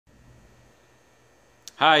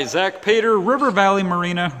Hi, Zach Pater, River Valley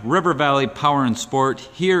Marina, River Valley Power and Sport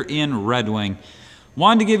here in Red Wing.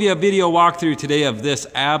 Wanted to give you a video walkthrough today of this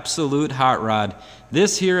absolute hot rod.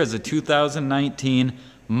 This here is a 2019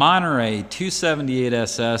 Monterey 278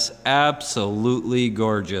 SS, absolutely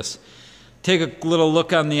gorgeous. Take a little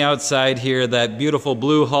look on the outside here, that beautiful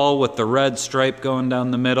blue hull with the red stripe going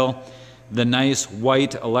down the middle, the nice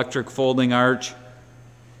white electric folding arch.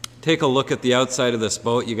 Take a look at the outside of this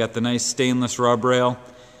boat. You got the nice stainless rub rail,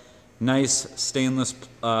 nice stainless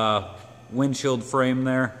windshield frame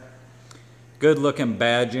there, good looking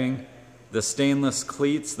badging, the stainless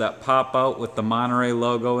cleats that pop out with the Monterey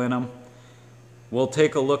logo in them. We'll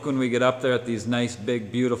take a look when we get up there at these nice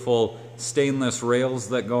big beautiful stainless rails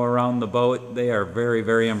that go around the boat. They are very,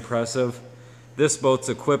 very impressive. This boat's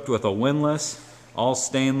equipped with a windlass, all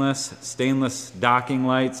stainless docking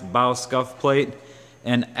lights, bow scuff plate.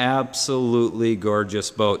 An absolutely gorgeous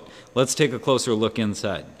boat. Let's take a closer look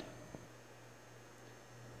inside.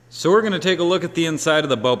 So we're going to take a look at the inside of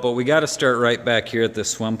the boat, but we got to start right back here at this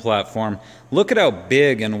swim platform. Look at how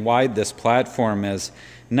big and wide this platform is.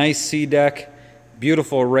 Nice sea deck,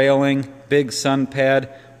 beautiful railing, big sun pad.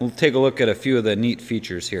 We'll take a look at a few of the neat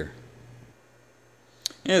features here.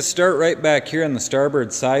 Start right back here on the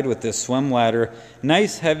starboard side with this swim ladder.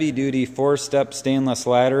 Nice heavy duty 4-step stainless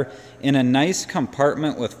ladder in a nice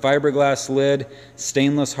compartment with fiberglass lid,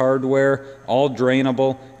 stainless hardware, all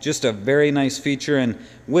drainable. Just a very nice feature, and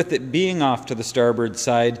with it being off to the starboard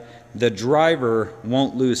side, the driver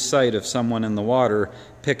won't lose sight of someone in the water,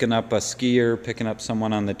 picking up a skier, picking up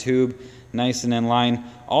someone on the tube, nice and in line.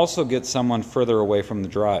 Also gets someone further away from the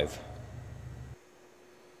drive.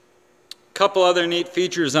 Couple other neat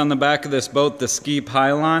features on the back of this boat. The ski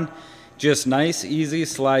pylon, just nice, easy,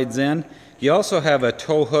 slides in. You also have a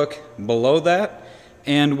tow hook below that,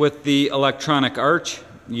 and with the electronic arch,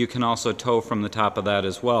 you can also tow from the top of that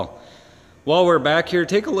as well. While we're back here,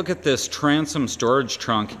 take a look at this transom storage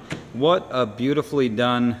trunk. What a beautifully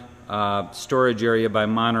done storage area by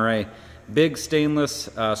Monterey. Big stainless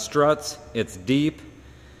struts, it's deep,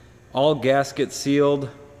 all gasket sealed.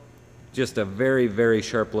 Just a very, very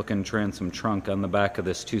sharp looking transom trunk on the back of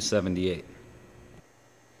this 278.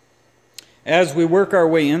 As we work our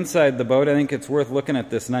way inside the boat, I think it's worth looking at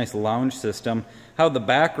this nice lounge system. How the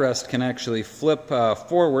backrest can actually flip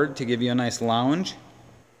forward to give you a nice lounge.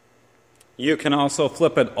 You can also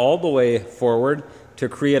flip it all the way forward to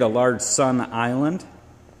create a large sun island.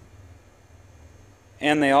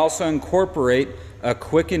 And they also incorporate a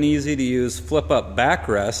quick and easy to use flip up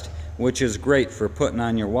backrest, which is great for putting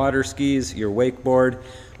on your water skis, your wakeboard,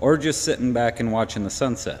 or just sitting back and watching the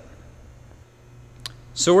sunset.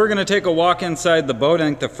 So we're going to take a walk inside the boat. I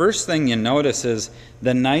think the first thing you notice is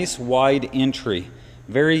the nice wide entry.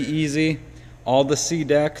 Very easy, all the sea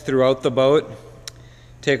deck throughout the boat.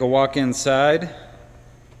 Take a walk inside.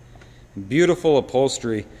 Beautiful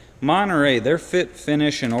upholstery. Monterey, their fit,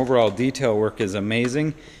 finish, and overall detail work is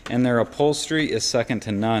amazing, and their upholstery is second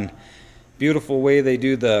to none. Beautiful way they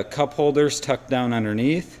do the cup holders tucked down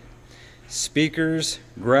underneath. Speakers,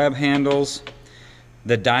 grab handles.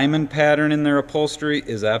 The diamond pattern in their upholstery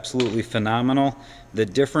is absolutely phenomenal. The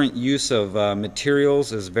different use of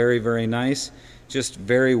materials is very, very nice. Just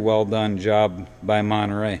very well done job by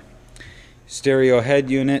Monterey. Stereo head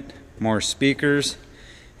unit, more speakers,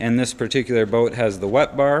 and this particular boat has the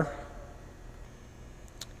wet bar.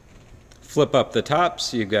 Flip up the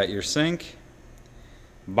tops, you've got your sink,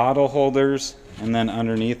 bottle holders, and then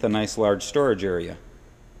underneath a nice large storage area.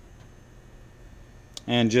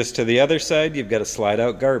 And just to the other side, you've got a slide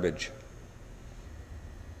out garbage.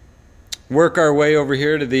 Work our way over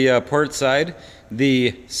here to the port side.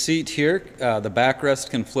 The seat here, the backrest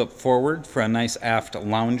can flip forward for a nice aft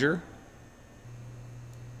lounger.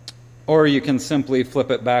 Or you can simply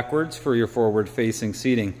flip it backwards for your forward facing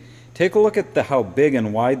seating. Take a look at how big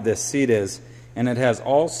and wide this seat is, and it has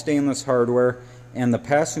all stainless hardware, and the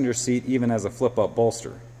passenger seat even has a flip-up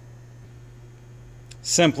bolster.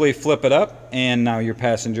 Simply flip it up, and now your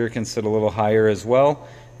passenger can sit a little higher as well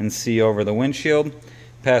and see over the windshield.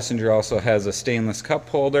 Passenger also has a stainless cup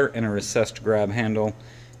holder and a recessed grab handle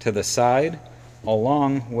to the side,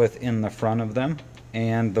 along with in the front of them,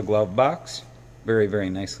 and the glove box. Very, very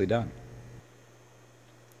nicely done.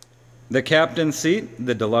 The captain's seat,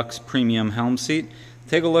 the deluxe premium helm seat.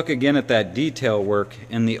 Take a look again at that detail work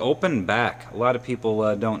and the open back. A lot of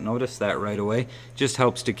people don't notice that right away. Just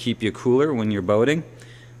helps to keep you cooler when you're boating.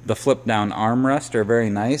 The flip down armrests are very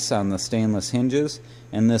nice on the stainless hinges,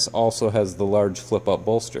 and this also has the large flip up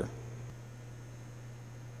bolster.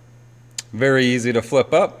 Very easy to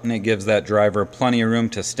flip up, and it gives that driver plenty of room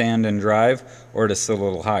to stand and drive or to sit a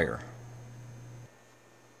little higher.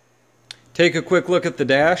 Take a quick look at the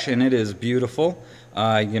dash, and it is beautiful.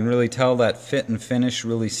 You can really tell that fit and finish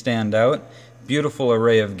really stand out. Beautiful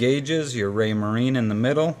array of gauges, your Raymarine in the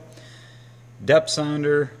middle. Depth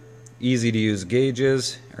sounder, easy to use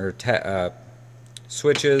gauges or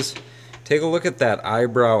switches. Take a look at that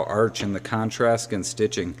eyebrow arch and the contrast and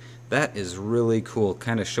stitching. That is really cool.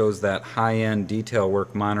 Kind of shows that high-end detail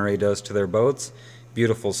work Monterey does to their boats.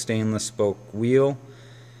 Beautiful stainless spoke wheel.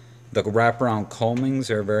 The wraparound combings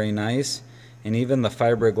are very nice. And even the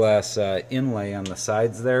fiberglass inlay on the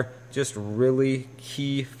sides there, just really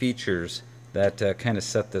key features that kind of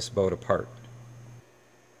set this boat apart.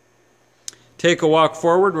 Take a walk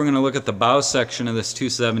forward. We're going to look at the bow section of this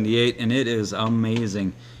 278, and it is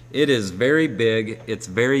amazing. It is very big, it's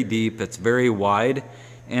very deep, it's very wide,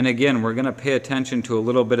 and again, we're going to pay attention to a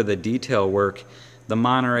little bit of the detail work. The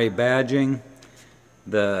Monterey badging,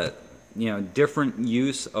 the different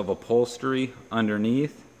use of upholstery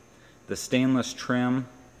underneath, the stainless trim,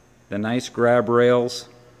 the nice grab rails,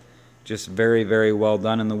 just very, very well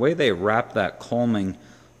done. And the way they wrap that combing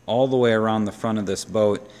all the way around the front of this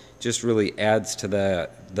boat just really adds to the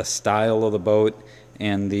style of the boat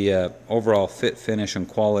and the overall fit, finish, and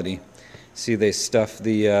quality. See, they stuff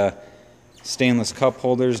the stainless cup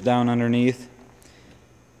holders down underneath.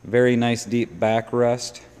 Very nice deep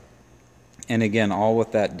backrest. And again, all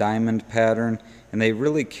with that diamond pattern. And they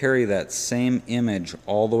really carry that same image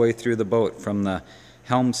all the way through the boat, from the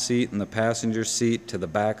helm seat and the passenger seat to the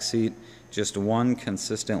back seat. Just one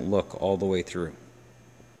consistent look all the way through.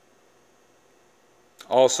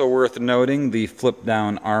 Also worth noting, the flip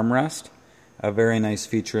down armrest. A very nice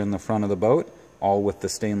feature in the front of the boat, all with the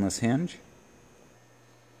stainless hinge.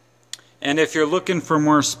 And if you're looking for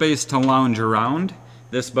more space to lounge around,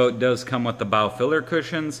 this boat does come with the bow filler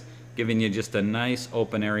cushions, giving you just a nice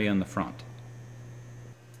open area in the front.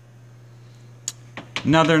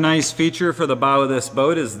 Another nice feature for the bow of this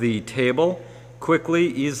boat is the table. Quickly,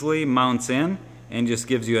 easily mounts in and just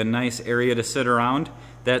gives you a nice area to sit around.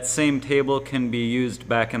 That same table can be used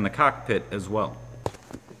back in the cockpit as well.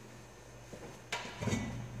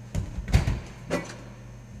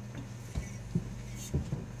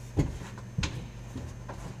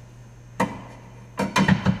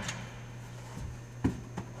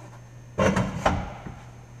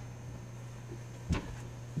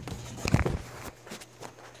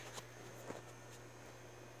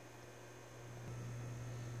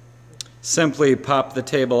 Simply pop the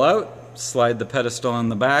table out, slide the pedestal on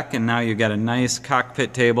the back, and now you've got a nice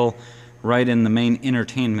cockpit table right in the main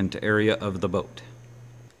entertainment area of the boat.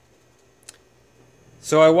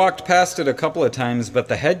 So I walked past it a couple of times, but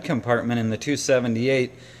the head compartment in the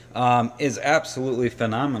 278 is absolutely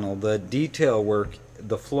phenomenal. The detail work,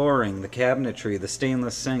 the flooring, the cabinetry, the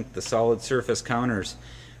stainless sink, the solid surface counters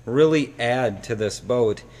really add to this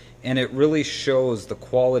boat. And it really shows the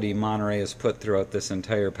quality Monterey has put throughout this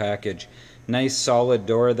entire package. Nice solid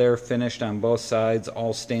door there, finished on both sides,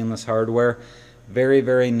 all stainless hardware. Very,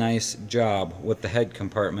 very nice job with the head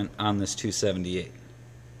compartment on this 278.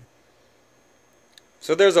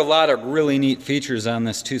 So there's a lot of really neat features on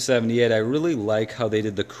this 278. I really like how they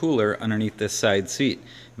did the cooler underneath this side seat.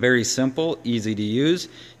 Very simple, easy to use,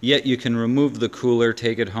 yet you can remove the cooler,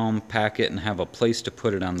 take it home, pack it, and have a place to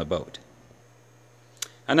put it on the boat.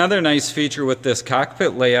 Another nice feature with this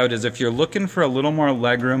cockpit layout is if you're looking for a little more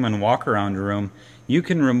legroom and walk-around room, you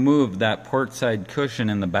can remove that port side cushion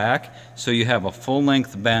in the back so you have a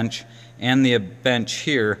full-length bench and the bench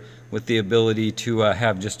here with the ability to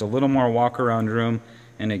have just a little more walk-around room.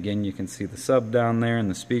 And again, you can see the sub down there and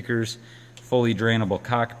the speakers, fully drainable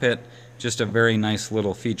cockpit. Just a very nice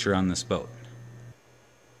little feature on this boat.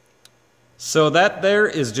 So that there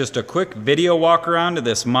is just a quick video walk around of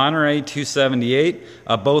this Monterey 278,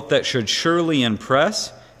 a boat that should surely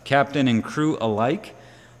impress captain and crew alike.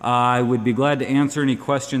 I would be glad to answer any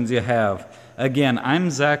questions you have. Again, I'm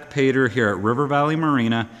Zach Pater here at River Valley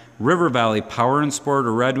Marina, River Valley Power and Sport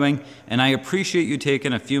of Red Wing, and I appreciate you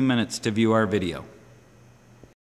taking a few minutes to view our video.